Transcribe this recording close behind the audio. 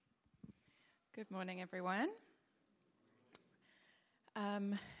Good morning, everyone.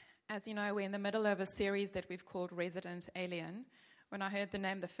 As you know, we're in the middle of a series that we've called Resident Alien. When I heard the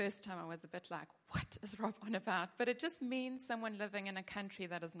name the first time, I was a bit like, what is Rob on about? But it just means someone living in a country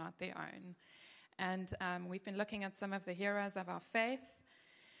that is not their own. And we've been looking at some of the heroes of our faith.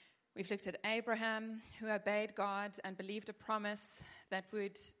 We've looked at Abraham, who obeyed God and believed a promise that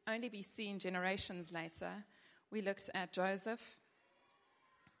would only be seen generations later. We looked at Joseph.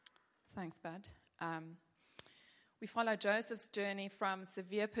 Thanks, Bud. We follow Joseph's journey from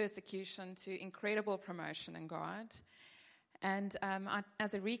severe persecution to incredible promotion in God. And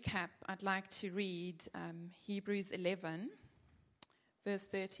as a recap, I'd like to read Hebrews 11, verse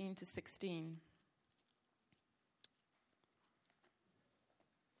 13 to 16.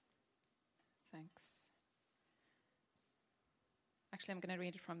 Thanks. Actually, I'm going to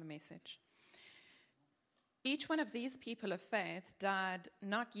read it from the Message. Each one of these people of faith died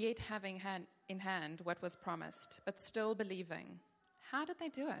not yet having in hand what was promised, but still believing. How did they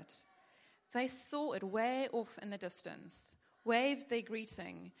do it? They saw it way off in the distance, waved their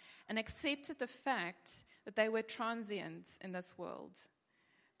greeting, and accepted the fact that they were transients in this world.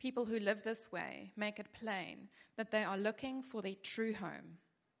 People who live this way make it plain that they are looking for their true home.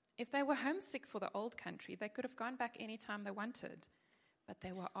 If they were homesick for the old country, they could have gone back any time they wanted. But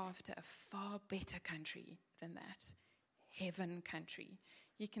they were after a far better country than that, heaven country.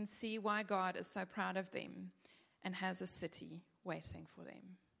 You can see why God is so proud of them and has a city waiting for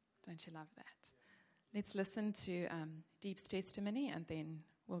them. Don't you love that? Let's listen to Deep's testimony, and then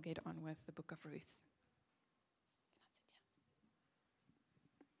we'll get on with the book of Ruth.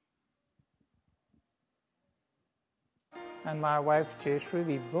 And my wife Jayashri,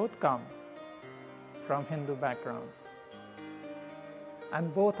 we both come from Hindu backgrounds.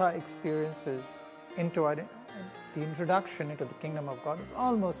 And both our experiences into the introduction into the kingdom of God is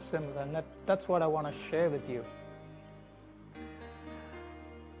almost similar, and that's what I want to share with you.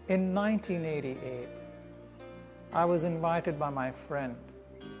 In 1988, I was invited by my friend,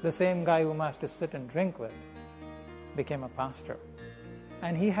 the same guy whom I used to sit and drink with, became a pastor.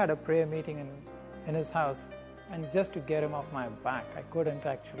 And he had a prayer meeting in his house, and just to get him off my back, I couldn't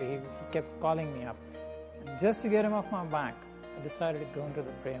actually, he kept calling me up. And just to get him off my back, I decided to go into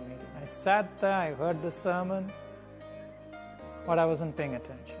the prayer meeting. I sat there, I heard the sermon, but I wasn't paying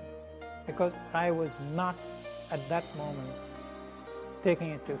attention because I was not, at that moment,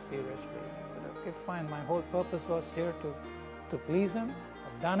 taking it too seriously. I said, okay, fine, my whole purpose was here to please him.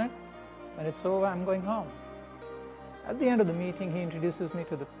 I've done it. When it's over, I'm going home. At the end of the meeting, he introduces me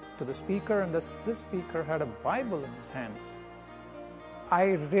to the speaker, and this speaker had a Bible in his hands.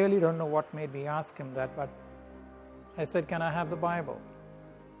 I really don't know what made me ask him that, but I said, can I have the Bible?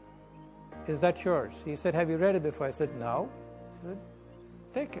 Is that yours? He said, have you read it before? I said, no. He said,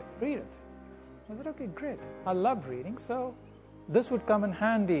 take it, read it. I said, okay, great. I love reading, so this would come in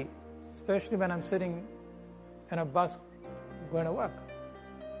handy, especially when I'm sitting in a bus going to work.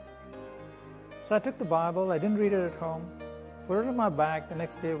 So I took the Bible, I didn't read it at home, put it in my bag the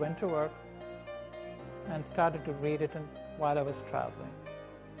next day, went to work, and started to read it while I was traveling.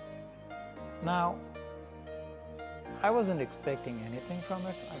 Now, I wasn't expecting anything from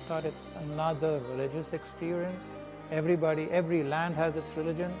it. I thought it's another religious experience. Every land has its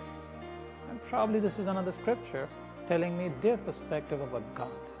religion. And probably this is another scripture telling me their perspective about God.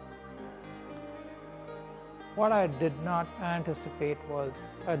 What I did not anticipate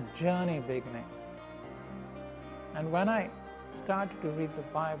was a journey beginning. And when I started to read the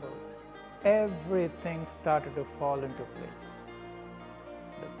Bible, everything started to fall into place.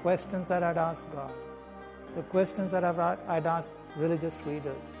 The questions that I'd asked God, the questions that I'd asked religious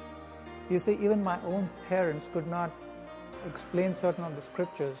leaders. You see, even my own parents could not explain certain of the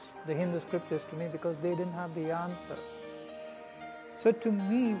scriptures, the Hindu scriptures to me, because they didn't have the answer. So to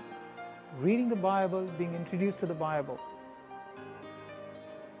me, reading the Bible, being introduced to the Bible,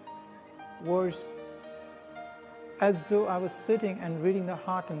 was as though I was sitting and reading the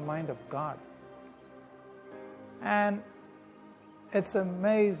heart and mind of God. And it's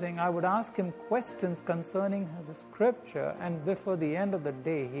amazing. I would ask him questions concerning the scripture, and before the end of the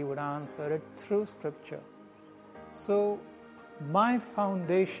day, he would answer it through scripture. So my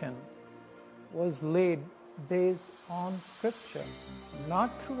foundation was laid based on scripture,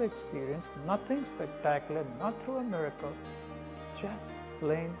 not through experience, nothing spectacular, not through a miracle, just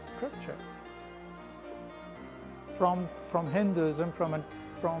plain scripture. From Hinduism, from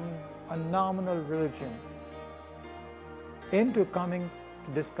a nominal religion, into coming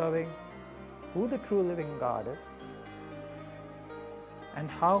to discovering who the true living God is and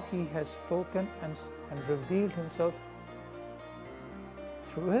how he has spoken and revealed himself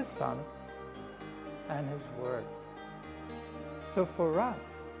through his Son and His Word. So for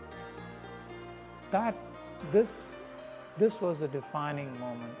us, this was a defining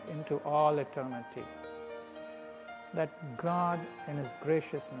moment into all eternity, that God in His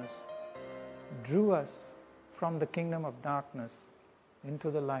graciousness drew us from the kingdom of darkness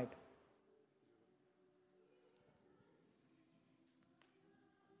into the light.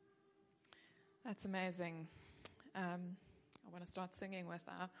 That's amazing. I want to start singing with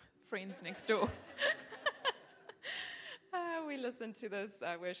our friends next door. We listen to this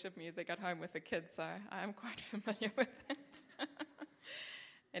worship music at home with the kids, so I am quite familiar with it.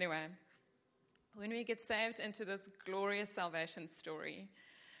 Anyway, when we get saved into this glorious salvation story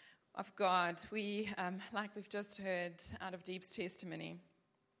of God, we, like we've just heard out of Deep's testimony,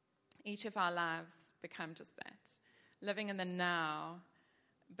 each of our lives become just that, living in the now,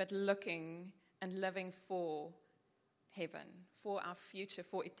 but looking and living for heaven, for our future,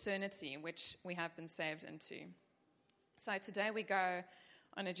 for eternity, which we have been saved into. So today we go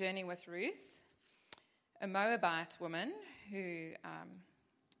on a journey with Ruth, a Moabite woman who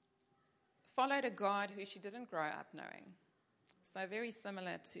followed a God who she didn't grow up knowing. So very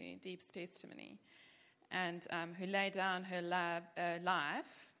similar to Deep's testimony, and who laid down her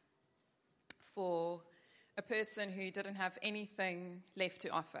life for a person who didn't have anything left to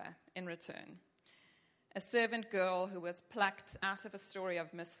offer in return. A servant girl who was plucked out of a story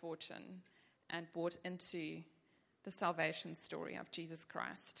of misfortune and brought into the salvation story of Jesus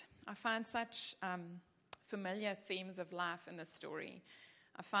Christ. I find such familiar themes of life in this story.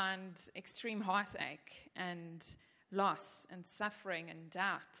 I find extreme heartache and loss and suffering and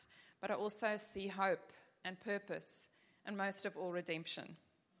doubt, but I also see hope and purpose, and most of all, redemption.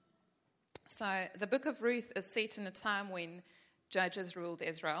 So the book of Ruth is set in a time when judges ruled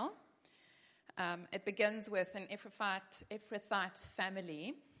Israel. It begins with an Ephrathite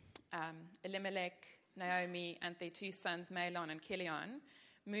family, Elimelech, Naomi, and their two sons, Mahlon and Chilion,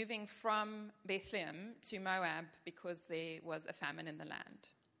 moving from Bethlehem to Moab because there was a famine in the land.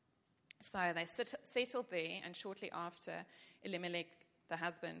 So they settled there, and shortly after, Elimelech, the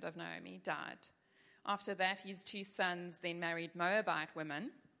husband of Naomi, died. After that, his two sons then married Moabite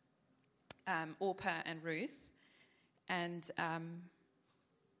women, Orpah and Ruth, and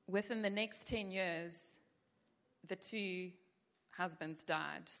within the next 10 years, the two husbands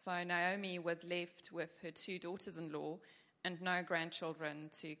died. So Naomi was left with her two daughters-in-law and no grandchildren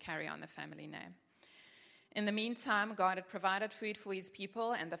to carry on the family name. In the meantime, God had provided food for His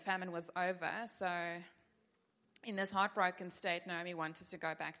people, and the famine was over. So in this heartbroken state, Naomi wanted to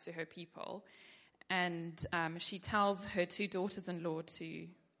go back to her people, and she tells her two daughters-in-law to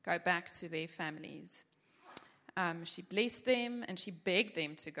go back to their families. She blessed them and she begged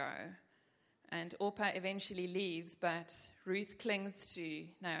them to go. And Orpah eventually leaves, but Ruth clings to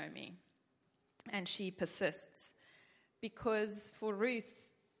Naomi. And she persists. Because for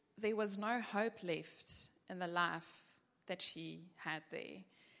Ruth, there was no hope left in the life that she had there.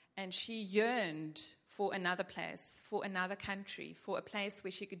 And she yearned for another place, for another country, for a place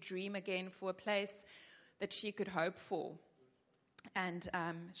where she could dream again, for a place that she could hope for. And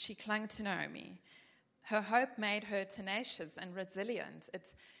she clung to Naomi. Her hope made her tenacious and resilient.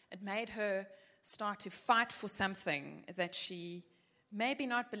 It made her start to fight for something that she maybe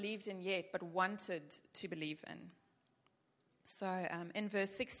not believed in yet, but wanted to believe in. So in verse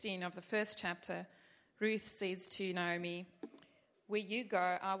 16 of the first chapter, Ruth says to Naomi, "Where you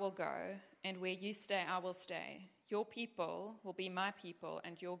go, I will go, and where you stay, I will stay. Your people will be my people,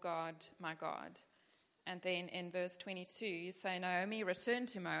 and your God, my God." And then in verse 22, so Naomi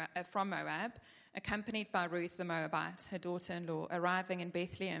returned from Moab, accompanied by Ruth the Moabite, her daughter-in-law, arriving in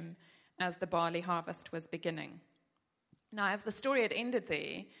Bethlehem as the barley harvest was beginning. Now, if the story had ended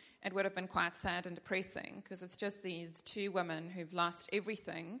there, it would have been quite sad and depressing, because it's just these two women who've lost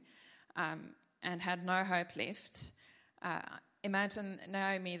everything and had no hope left. Imagine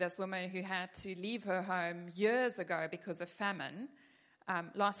Naomi, this woman who had to leave her home years ago because of famine,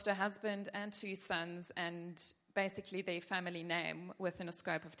 lost her husband and two sons and basically their family name within a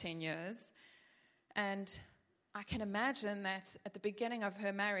scope of 10 years. And I can imagine that at the beginning of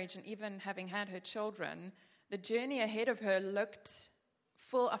her marriage, and even having had her children, the journey ahead of her looked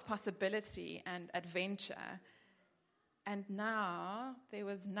full of possibility and adventure. And now there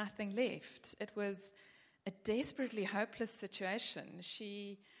was nothing left. It was a desperately hopeless situation.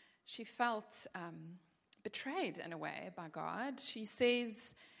 She felt betrayed in a way by God. She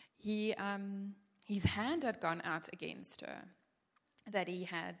says his hand had gone out against her, that he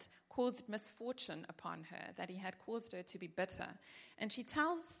had caused misfortune upon her, that he had caused her to be bitter. And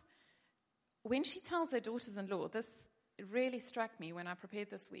when she tells her daughters-in-law, this really struck me when I prepared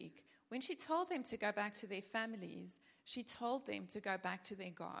this week. When she told them to go back to their families, she told them to go back to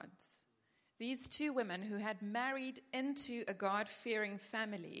their gods. These two women who had married into a God-fearing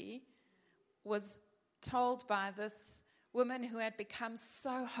family was told by this woman who had become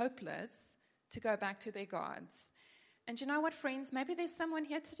so hopeless to go back to their gods. And you know what, friends? Maybe there's someone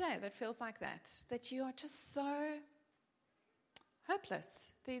here today that feels like that you are just so hopeless.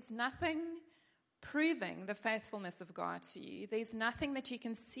 There's nothing proving the faithfulness of God to you. There's nothing that you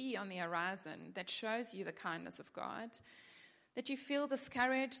can see on the horizon that shows you the kindness of God, that you feel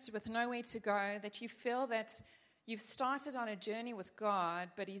discouraged with nowhere to go, that you feel that you've started on a journey with God,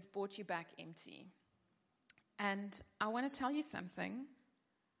 but He's brought you back empty. And I want to tell you something.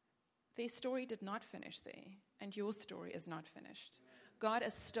 Their story did not finish there, and your story is not finished. God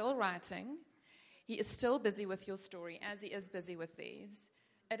is still writing. He is still busy with your story as He is busy with theirs.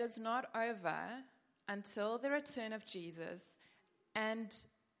 It is not over until the return of Jesus. And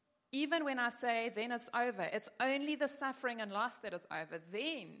even when I say then it's over, it's only the suffering and loss that is over.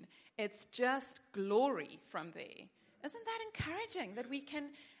 Then it's just glory from there. Isn't that encouraging that we can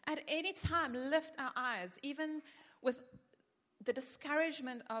at any time lift our eyes, even with the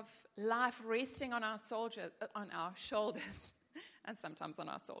discouragement of life resting on our shoulders, and sometimes on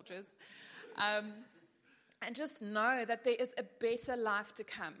our soldiers, and just know that there is a better life to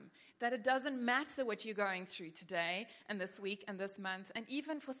come, that it doesn't matter what you're going through today and this week and this month, and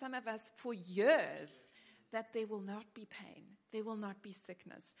even for some of us for years, that there will not be pain, there will not be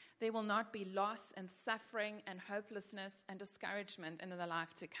sickness, there will not be loss and suffering and hopelessness and discouragement in the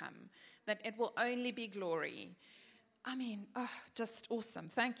life to come, that it will only be glory. I mean, just awesome.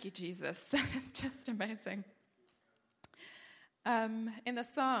 Thank you, Jesus. That is just amazing. In the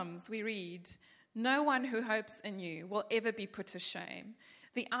Psalms, we read, "No one who hopes in you will ever be put to shame.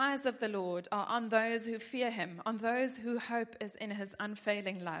 The eyes of the Lord are on those who fear Him, on those who hope is in His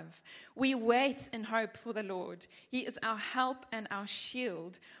unfailing love. We wait in hope for the Lord. He is our help and our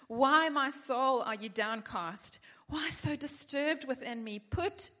shield. Why, my soul, are you downcast? Why so disturbed within me?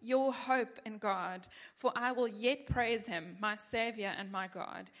 Put your hope in God, for I will yet praise Him, my Savior and my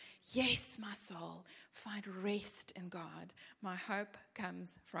God. Yes, my soul, find rest in God. My hope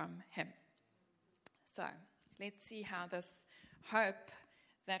comes from Him." So, let's see how this hope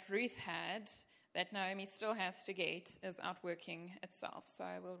that Ruth had, that Naomi still has to get, is outworking itself. So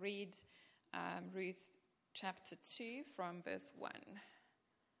we'll read Ruth chapter 2 from verse 1.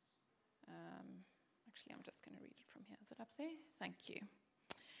 Actually, I'm just going to read it from here. Is it up there? Thank you.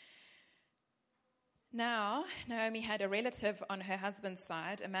 Now, Naomi had a relative on her husband's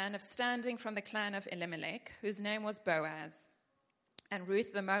side, a man of standing from the clan of Elimelech, whose name was Boaz. And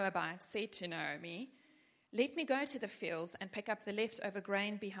Ruth the Moabite said to Naomi, "Let me go to the fields and pick up the leftover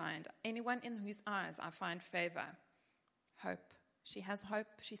grain behind, anyone in whose eyes I find favor." Hope. She has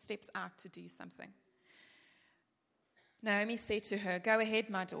hope. She steps out to do something. Naomi said to her, "Go ahead,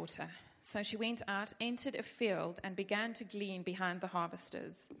 my daughter." So she went out, entered a field, and began to glean behind the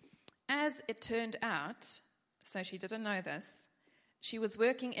harvesters. As it turned out, so she didn't know this, she was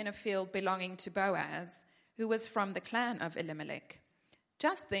working in a field belonging to Boaz, who was from the clan of Elimelech.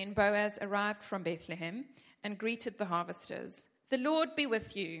 Just then Boaz arrived from Bethlehem and greeted the harvesters. "The Lord be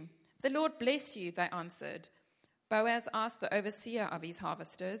with you." "The Lord bless you," they answered. Boaz asked the overseer of his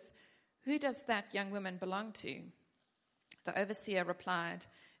harvesters, "Who does that young woman belong to?" The overseer replied,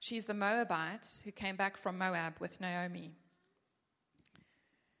 "She's the Moabite who came back from Moab with Naomi."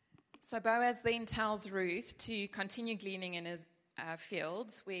 So Boaz then tells Ruth to continue gleaning in his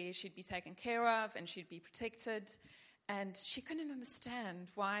fields, where she'd be taken care of and she'd be protected. And she couldn't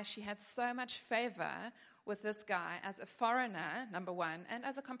understand why she had so much favor with this guy as a foreigner, number one, and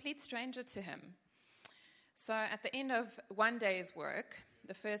as a complete stranger to him. So at the end of one day's work,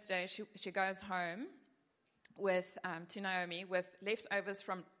 the first day, she goes home to Naomi with leftovers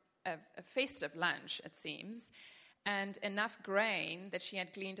from a festive lunch, it seems, and enough grain that she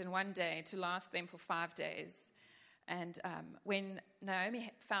had gleaned in one day to last them for 5 days. And when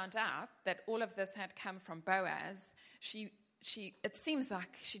Naomi found out that all of this had come from Boaz, it seems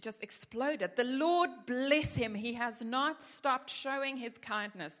like she just exploded. "The Lord bless him. He has not stopped showing his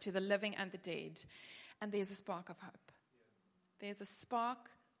kindness to the living and the dead." And there's a spark of hope. There's a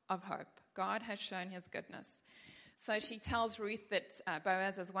spark of hope. God has shown His goodness. So she tells Ruth that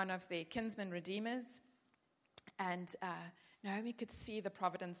Boaz is one of their kinsman redeemers. And Naomi could see the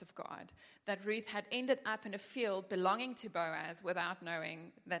providence of God, that Ruth had ended up in a field belonging to Boaz without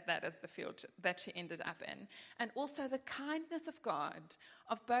knowing that that is the field that she ended up in. And also the kindness of God,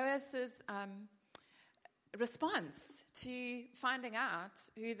 of Boaz's response to finding out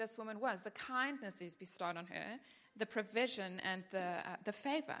who this woman was, the kindness he's bestowed on her, the provision and the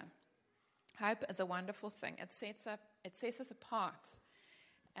favor. Hope is a wonderful thing. It sets us apart.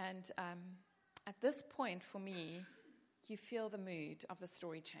 And at this point, for me, you feel the mood of the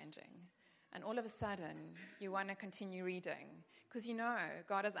story changing. And all of a sudden, you want to continue reading because you know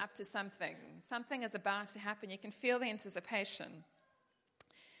God is up to something. Something is about to happen. You can feel the anticipation.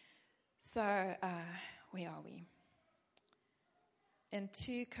 So, where are we? In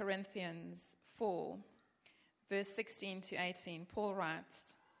 2 Corinthians 4, verse 16 to 18, Paul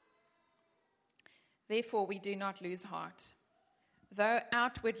writes, "Therefore we do not lose heart. Though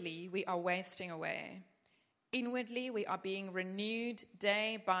outwardly we are wasting away, inwardly we are being renewed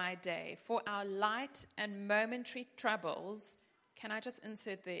day by day. For our light and momentary troubles," can I just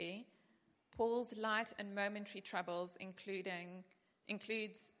insert there? Paul's light and momentary troubles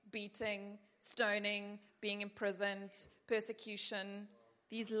includes beating, stoning, being imprisoned, persecution.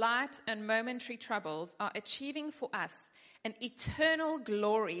 These light and momentary troubles are achieving for us an eternal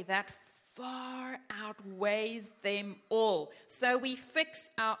glory that far outweighs them all. So we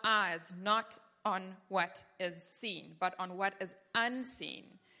fix our eyes not on what is seen, but on what is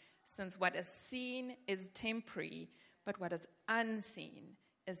unseen, since what is seen is temporary, but what is unseen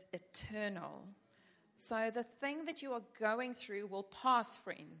is eternal. So the thing that you are going through will pass,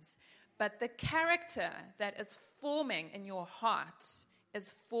 friends, but the character that is forming in your heart is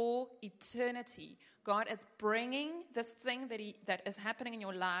for eternity. God is bringing this thing that is happening in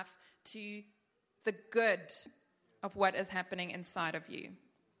your life to the good of what is happening inside of you.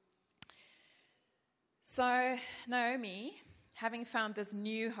 So Naomi, having found this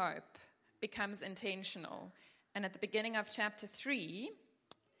new hope, becomes intentional. And at the beginning of chapter 3,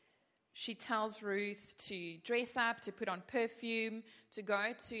 she tells Ruth to dress up, to put on perfume, to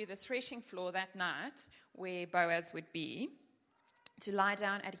go to the threshing floor that night where Boaz would be, to lie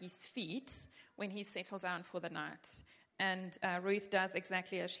down at his feet when he settled down for the night. And Ruth does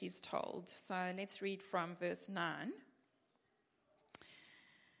exactly as she's told. So let's read from verse 9.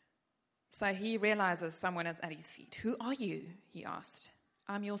 So he realizes someone is at his feet. "Who are you?" he asked.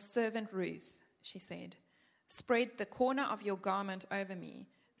 "I'm your servant Ruth," she said. "Spread the corner of your garment over me,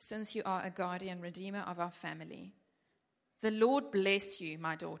 since you are a guardian redeemer of our family." "The Lord bless you,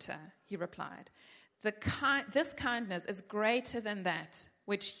 my daughter," he replied. This kindness is greater than that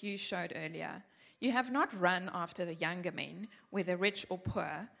which you showed earlier. You have not run after the younger men, whether rich or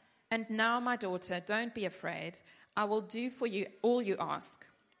poor. And now, my daughter, don't be afraid. I will do for you all you ask.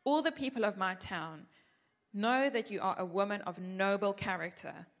 All the people of my town know that you are a woman of noble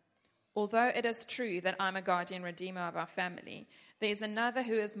character. Although it is true that I'm a guardian redeemer of our family, there is another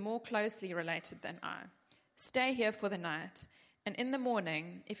who is more closely related than I. Stay here for the night, and in the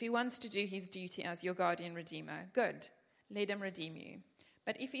morning, if he wants to do his duty as your guardian redeemer, good, let him redeem you.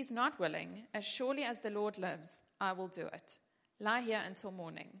 But if he's not willing, as surely as the Lord lives, I will do it. Lie here until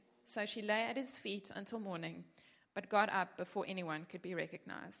morning." So she lay at his feet until morning, but got up before anyone could be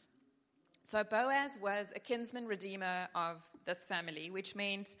recognized. So Boaz was a kinsman redeemer of this family, which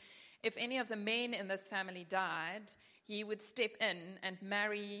meant if any of the men in this family died, he would step in and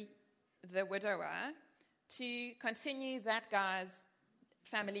marry the widower to continue that guy's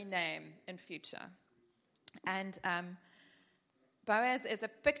family name in future. And Boaz is a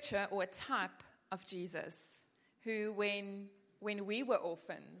picture or a type of Jesus, who when we were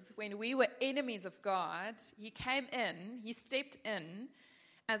orphans, when we were enemies of God, he came in, he stepped in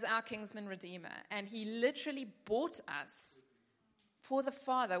as our kinsman redeemer, and he literally bought us for the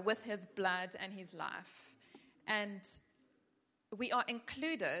Father with his blood and his life. And we are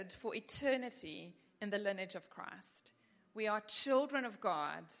included for eternity in the lineage of Christ. We are children of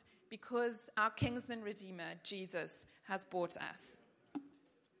God because our kinsman redeemer, Jesus, has bought us.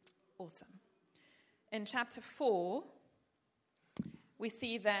 Awesome. In chapter 4, we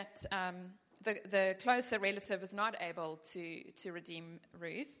see that the closer relative is not able to redeem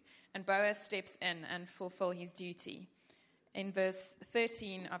Ruth, and Boaz steps in and fulfill his duty. In verse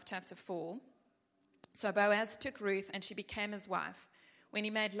 13 of chapter 4, so Boaz took Ruth, and she became his wife. When he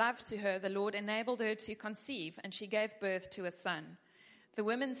made love to her, the Lord enabled her to conceive, and she gave birth to a son. The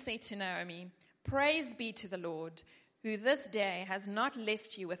women said to Naomi, "Praise be to the Lord, who this day has not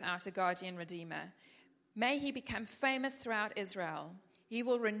left you without a guardian redeemer. May he become famous throughout Israel. He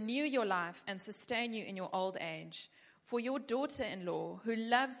will renew your life and sustain you in your old age. For your daughter-in-law, who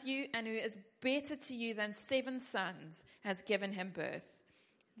loves you and who is better to you than 7 sons, has given him birth."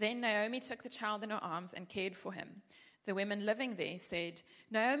 Then Naomi took the child in her arms and cared for him. The women living there said,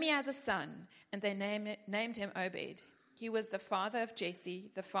 "Naomi has a son," and they named him Obed. He was the father of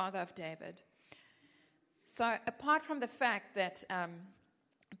Jesse, the father of David. So apart from the fact that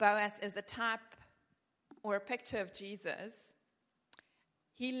Boaz is a type or a picture of Jesus,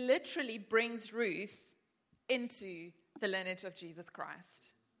 he literally brings Ruth into the lineage of Jesus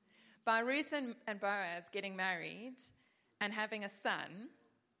Christ. By Ruth and Boaz getting married and having a son,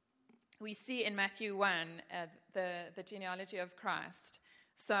 we see in Matthew 1 the genealogy of Christ.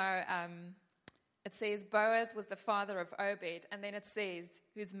 So it says Boaz was the father of Obed, and then it says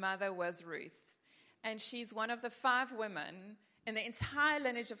whose mother was Ruth. And she's one of the 5 women in the entire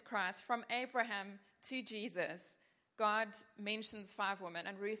lineage of Christ, from Abraham to Jesus. God mentions 5 women,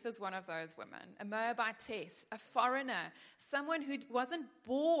 and Ruth is one of those women. A Moabitess, a foreigner, someone who wasn't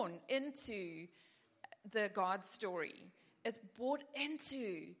born into the God story, is brought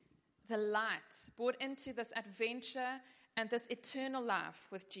into the light, brought into this adventure and this eternal life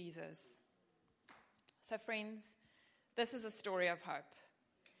with Jesus. So friends, this is a story of hope.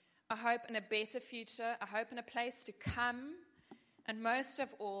 A hope in a better future, a hope in a place to come, and most of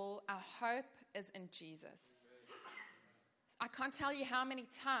all, our hope is in Jesus. I can't tell you how many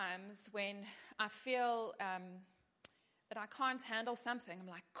times when I feel that I can't handle something, I'm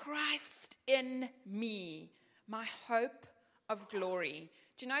like, Christ in me, my hope of glory.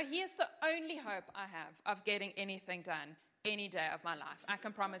 Do you know, he is the only hope I have of getting anything done any day of my life. I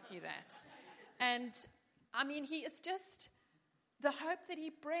can promise you that. And I mean, he is just, the hope that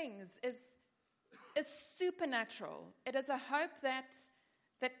he brings is supernatural. It is a hope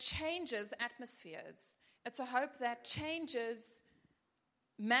that changes atmospheres. It's a hope that changes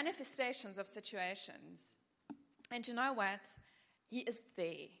manifestations of situations. And you know what? He is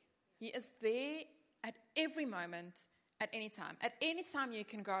there. He is there at every moment, at any time. At any time you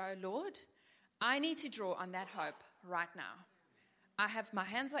can go, Lord, I need to draw on that hope right now. My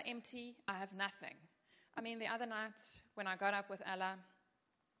hands are empty. I have nothing. I mean, the other night when I got up with Ella,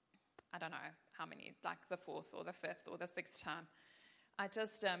 I don't know how many, like the 4th or the 5th or the 6th time, I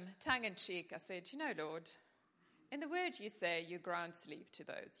just, tongue-in-cheek, I said, you know, Lord, in the word you say, you grant sleep to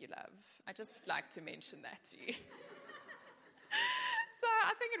those you love. I just like to mention that to you. So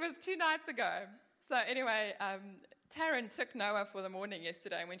I think it was 2 nights ago. So anyway, Taryn took Noah for the morning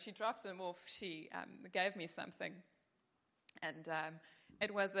yesterday, and when she dropped him off, she gave me something. And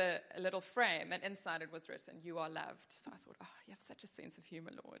it was a little frame, and inside it was written, you are loved. So I thought, oh, you have such a sense of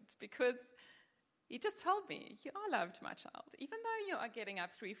humor, Lord, because he just told me, you are loved, my child. Even though you are getting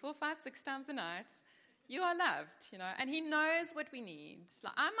up 3, 4, 5, 6 times a night, you are loved, you know. And he knows what we need.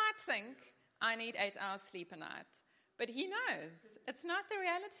 Like, I might think I need 8 hours sleep a night, but he knows. It's not the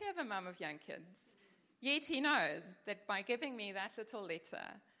reality of a mum of young kids. Yet he knows that by giving me that little letter,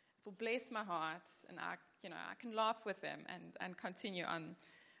 it will bless my heart, and I can laugh with him and continue on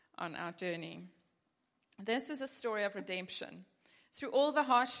our journey. This is a story of redemption. Through all the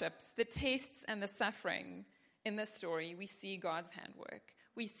hardships, the tests, and the suffering in this story, we see God's handwork.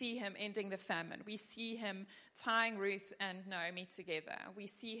 We see him ending the famine. We see him tying Ruth and Naomi together. We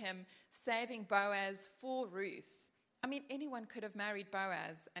see him saving Boaz for Ruth. I mean, anyone could have married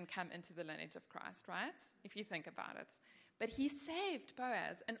Boaz and come into the lineage of Christ, right? If you think about it. But he saved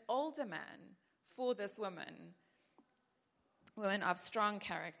Boaz, an older man, for this woman of strong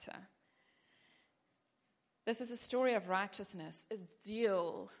character. This is a story of righteousness, a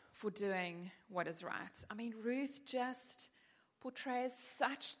zeal for doing what is right. I mean, Ruth just portrays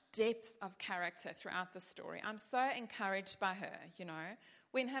such depth of character throughout the story. I'm so encouraged by her, you know.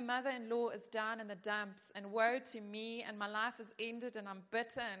 When her mother-in-law is down in the dumps and woe to me and my life is ended and I'm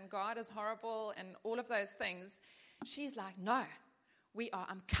bitter and God is horrible and all of those things, she's like, no,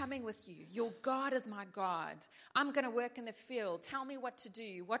 I'm coming with you. Your God is my God. I'm going to work in the field. Tell me what to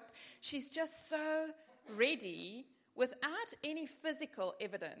do. She's just so ready without any physical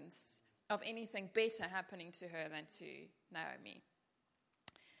evidence of anything better happening to her than to Naomi.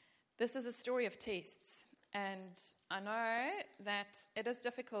 This is a story of tests, and I know that it is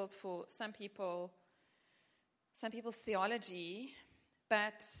difficult for some people's theology,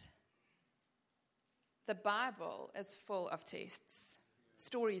 but the Bible is full of tests,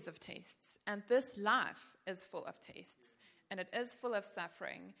 stories of tests, and this life is full of tests, and it is full of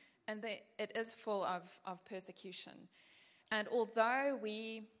suffering, and it is full of persecution. And although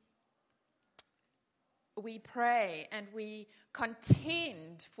we pray and we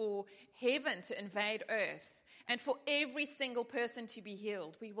contend for heaven to invade earth and for every single person to be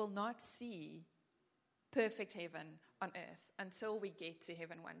healed, we will not see perfect heaven on earth until we get to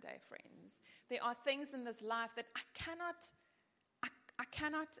heaven one day, friends. There are things in this life that I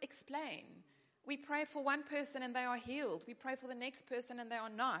cannot explain. We pray for one person and they are healed. We pray for the next person and they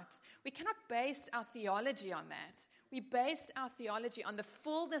are not. We cannot base our theology on that. We based our theology on the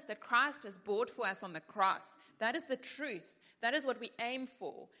fullness that Christ has bought for us on the cross. That is the truth. That is what we aim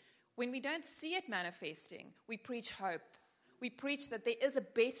for. When we don't see it manifesting, we preach hope. We preach that there is a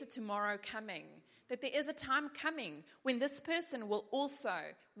better tomorrow coming, that there is a time coming when this person will also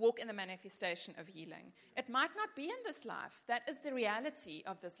walk in the manifestation of healing. It might not be in this life. That is the reality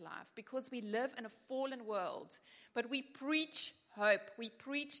of this life, because we live in a fallen world. But we preach hope. We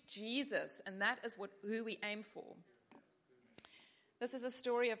preach Jesus, and that is who we aim for. This is a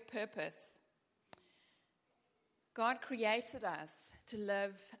story of purpose. God created us to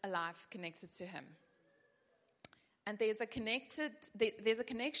live a life connected to Him. And there's a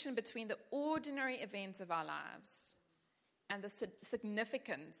connection between the ordinary events of our lives and the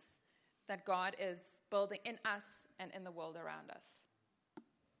significance that God is building in us and in the world around us.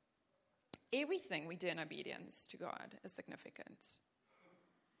 Everything we do in obedience to God is significant.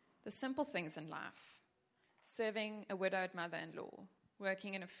 The simple things in life: serving a widowed mother-in-law,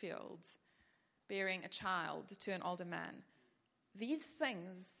 working in a field, bearing a child to an older man. These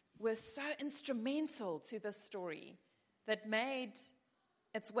things were so instrumental to this story that made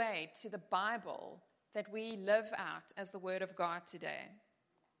its way to the Bible that we live out as the Word of God today.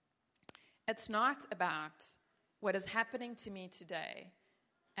 It's not about what is happening to me today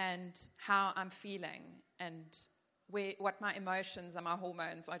and how I'm feeling and what my emotions and my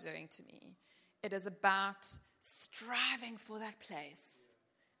hormones are doing to me. It is about striving for that place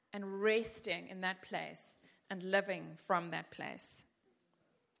and resting in that place and living from that place.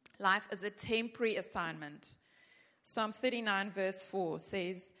 Life is a temporary assignment. Psalm 39 verse 4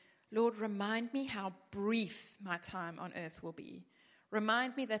 says, "Lord, remind me how brief my time on earth will be.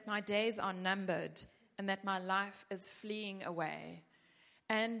 Remind me that my days are numbered and that my life is fleeing away."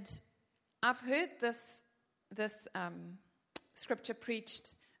 And I've heard this scripture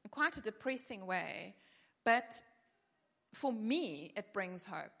preached in quite a depressing way, but for me, it brings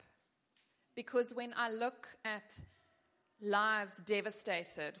hope. Because when I look at lives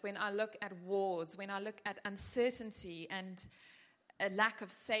devastated, when I look at wars, when I look at uncertainty and a lack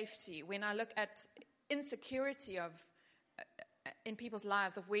of safety, when I look at insecurity in people's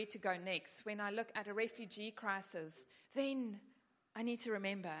lives of where to go next, when I look at a refugee crisis, then I need to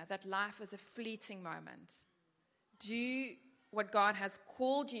remember that life is a fleeting moment. Do what God has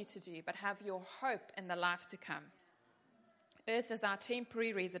called you to do, but have your hope in the life to come. Earth is our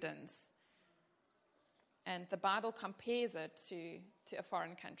temporary residence. And the Bible compares it to a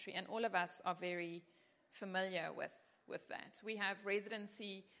foreign country. And all of us are very familiar with that. We have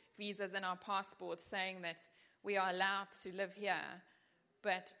residency visas in our passports saying that we are allowed to live here.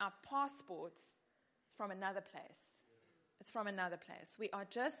 But our passports is from another place. It's from another place. We are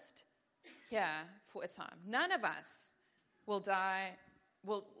just here for a time. None of us will die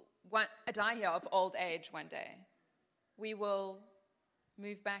here of old age one day. We will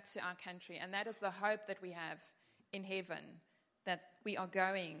move back to our country. And that is the hope that we have in heaven, that we are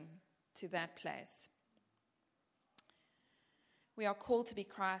going to that place. We are called to be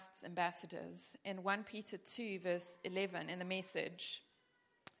Christ's ambassadors. In 1 Peter 2, verse 11, in the Message,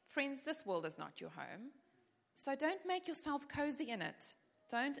 "Friends, this world is not your home, so don't make yourself cozy in it.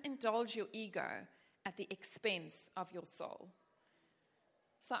 Don't indulge your ego at the expense of your soul."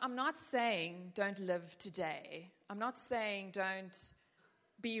 So I'm not saying don't live today. I'm not saying don't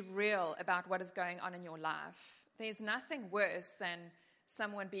be real about what is going on in your life. There's nothing worse than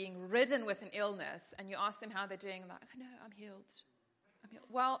someone being ridden with an illness and you ask them how they're doing, like, "Oh, no, I'm healed.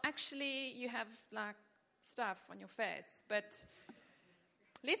 Well, actually, you have stuff on your face. But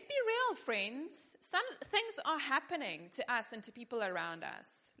let's be real, friends. Some things are happening to us and to people around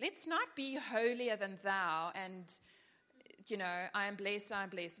us. Let's not be holier than thou and, I am blessed, I am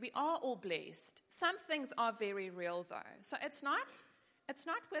blessed. We are all blessed. Some things are very real, though. So it's not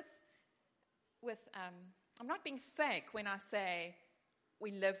I'm not being fake when I say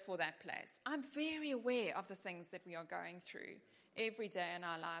we live for that place. I'm very aware of the things that we are going through every day in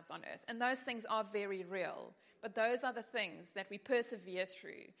our lives on earth. And those things are very real. But those are the things that we persevere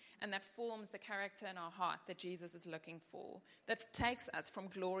through and that forms the character in our heart that Jesus is looking for, that takes us from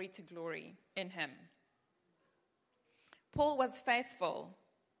glory to glory in Him. Paul was faithful,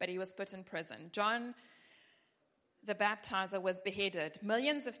 but he was put in prison. John the baptizer was beheaded.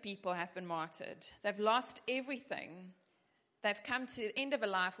 Millions of people have been martyred. They've lost everything. They've come to the end of a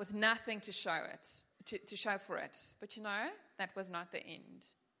life with nothing to show for it. But that was not the end.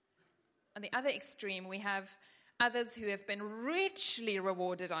 On the other extreme, we have others who have been richly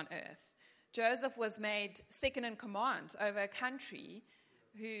rewarded on earth. Joseph was made second in command over a country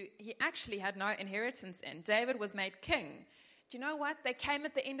who he actually had no inheritance in. David was made king. Do you know what? They came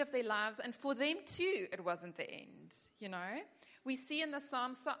at the end of their lives, and for them too, it wasn't the end, We see in the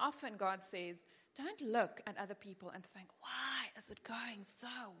Psalms so often God says, Don't look at other people and think, why is it going so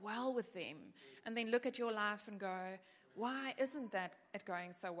well with them? And then look at your life and go, why isn't it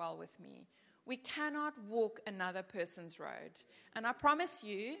going so well with me? We cannot walk another person's road. And I promise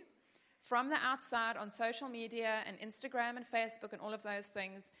you, from the outside on social media and Instagram and Facebook and all of those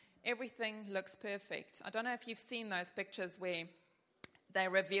things, everything looks perfect. I don't know if you've seen those pictures where they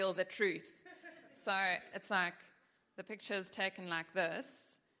reveal the truth. So it's like the picture's taken like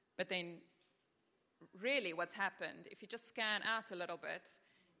this, but then really what's happened, if you just scan out a little bit,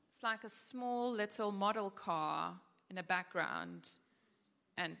 it's like a small little model car in a background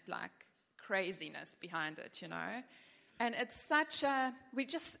and like craziness behind it, you know. And it's we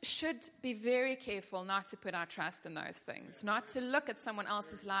just should be very careful not to put our trust in those things, not to look at someone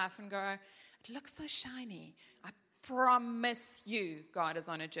else's life and go, it looks so shiny. I promise you God is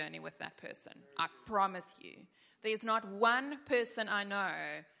on a journey with that person. I promise you. There's not one person I know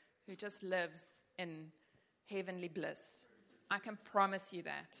who just lives in heavenly bliss. I can promise you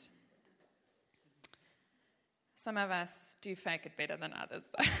that. Some of us do fake it better than others,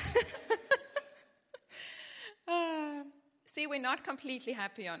 though. See, we're not completely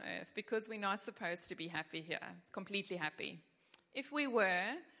happy on earth because we're not supposed to be happy here, completely happy. If we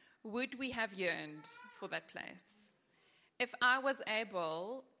were, would we have yearned for that place? If I was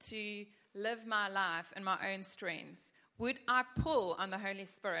able to live my life in my own strength, would I pull on the Holy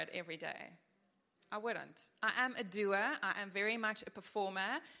Spirit every day? I wouldn't. I am a doer. I am very much a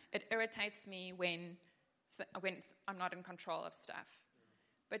performer. It irritates me when I'm not in control of stuff.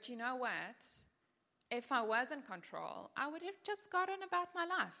 But you know what? If I was in control, I would have just gotten about my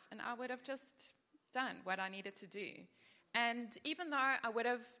life and I would have just done what I needed to do. And even though I would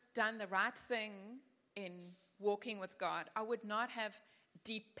have done the right thing in walking with God, I would not have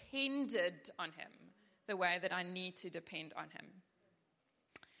depended on Him the way that I need to depend on Him.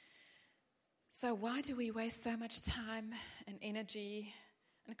 So why do we waste so much time and energy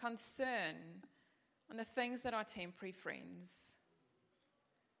and concern on the things that are temporary, friends?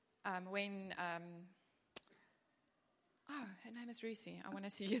 Her name is Ruthie. I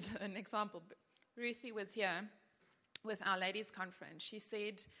wanted to use an example. Ruthie was here with our ladies' conference. She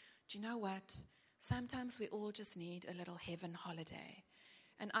said, do you know what? Sometimes we all just need a little heaven holiday.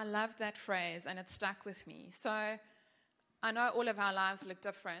 And I love that phrase, and it stuck with me. So I know all of our lives look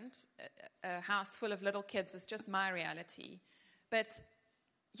different. A house full of little kids is just my reality. But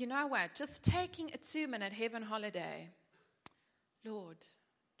you know what? Just taking a 2-minute heaven holiday. Lord,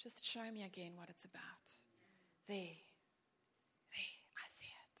 just show me again what it's about. There, I see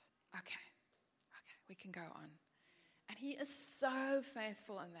it. Okay, we can go on. And He is so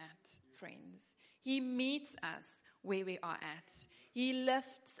faithful in that, friends. He meets us where we are at. He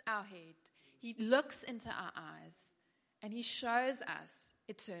lifts our head. He looks into our eyes. And He shows us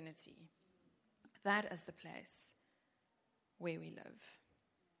eternity. That is the place where we live.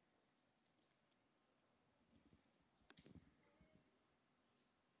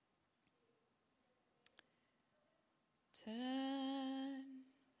 Turn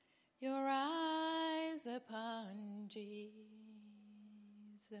your eyes upon Jesus.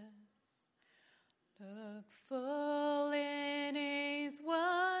 Look full in His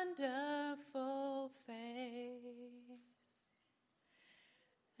wonderful face,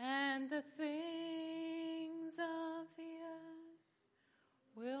 and the things of the earth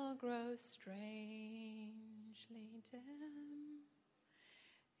will grow strangely dim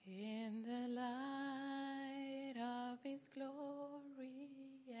in the light of His glory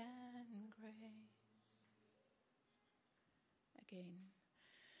and grace. Again.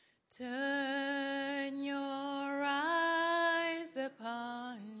 Turn your eyes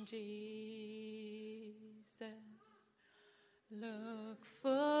upon Jesus. Look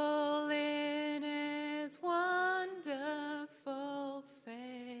full in His wonderful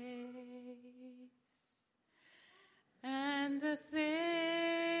face, and the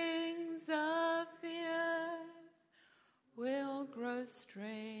things of the earth will grow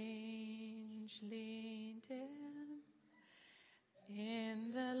strangely dim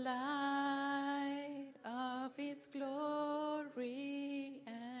in the light of His glory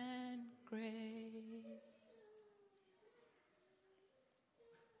and grace.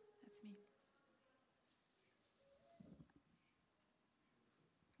 That's me.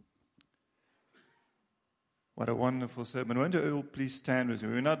 What a wonderful sermon. Won't you all please stand with me?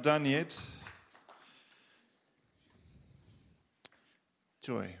 We're not done yet.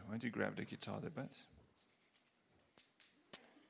 Joy, won't you grab the guitar a bit?